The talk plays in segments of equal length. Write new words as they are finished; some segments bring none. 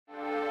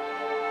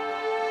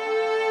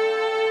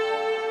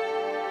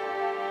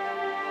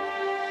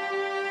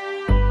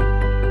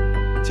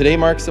Today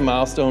marks a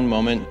milestone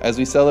moment as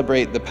we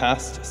celebrate the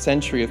past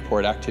century of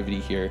port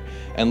activity here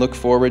and look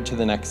forward to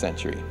the next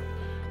century.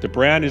 The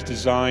brand is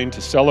designed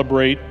to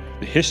celebrate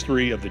the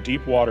history of the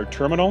deepwater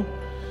terminal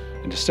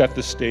and to set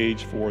the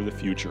stage for the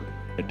future.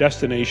 A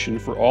destination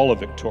for all of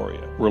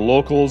Victoria, where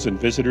locals and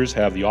visitors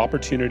have the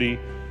opportunity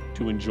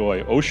to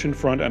enjoy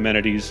oceanfront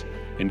amenities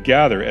and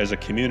gather as a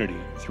community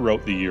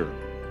throughout the year.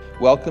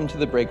 Welcome to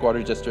the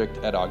Breakwater District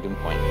at Ogden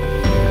Point.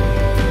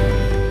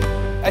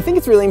 I think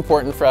it's really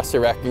important for us to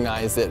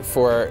recognize that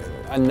for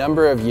a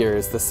number of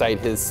years the site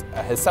has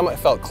somewhat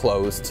felt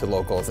closed to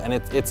locals, and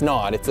it's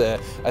not. It's a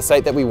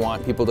site that we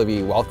want people to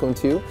be welcome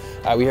to.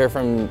 We hear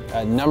from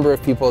a number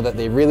of people that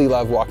they really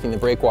love walking the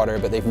breakwater,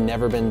 but they've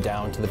never been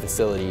down to the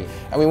facility,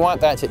 and we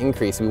want that to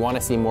increase. We want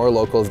to see more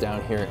locals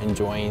down here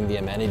enjoying the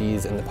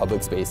amenities and the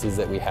public spaces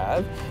that we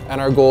have, and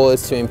our goal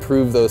is to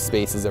improve those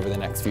spaces over the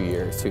next few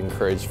years to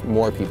encourage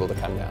more people to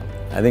come down.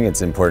 I think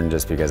it's important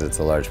just because it's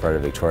a large part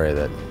of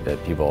Victoria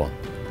that people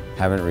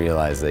haven't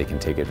realized they can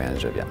take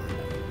advantage of yet.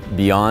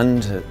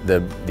 Beyond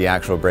the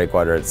actual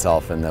breakwater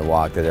itself and the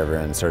walk that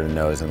everyone sort of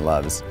knows and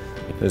loves,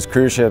 there's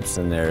cruise ships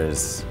and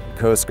there's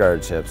Coast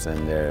Guard ships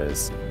and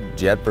there's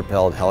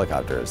jet-propelled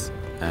helicopters,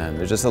 and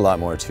there's just a lot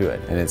more to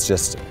it, and it's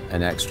just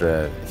an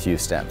extra few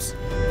steps.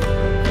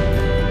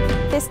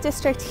 This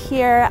district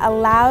here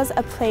allows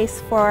a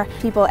place for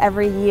people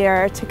every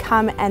year to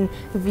come and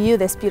view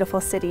this beautiful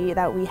city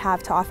that we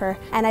have to offer,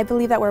 and I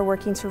believe that we're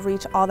working to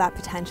reach all that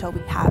potential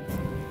we have.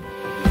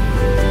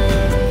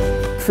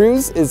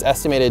 Cruise is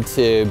estimated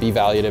to be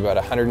valued about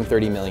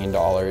 $130 million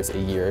a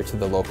year to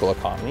the local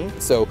economy.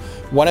 So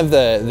one of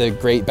the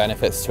great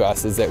benefits to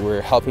us is that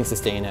we're helping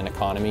sustain an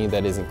economy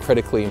that is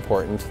critically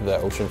important to the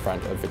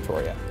oceanfront of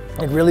Victoria.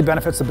 It really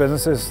benefits the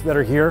businesses that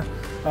are here,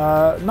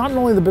 not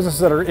only the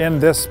businesses that are in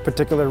this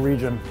particular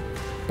region,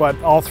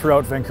 but all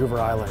throughout Vancouver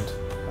Island.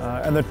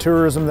 And the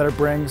tourism that it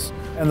brings,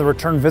 and the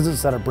return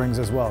visits that it brings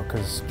as well,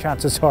 because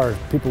chances are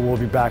people will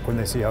be back when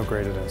they see how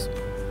great it is.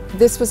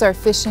 This was our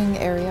fishing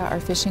area, our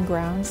fishing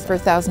grounds for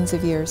thousands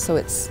of years, so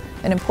it's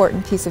an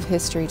important piece of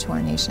history to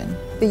our nation.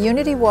 The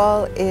Unity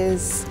Wall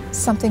is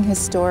something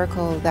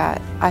historical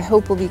that I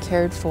hope will be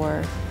cared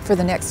for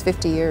the next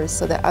 50 years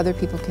so that other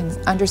people can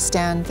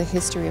understand the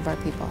history of our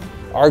people.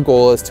 Our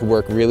goal is to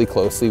work really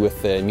closely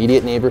with the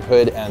immediate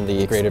neighborhood and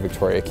the Greater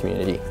Victoria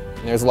community.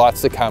 There's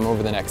lots to come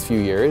over the next few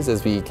years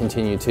as we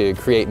continue to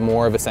create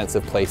more of a sense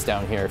of place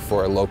down here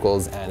for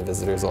locals and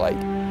visitors alike.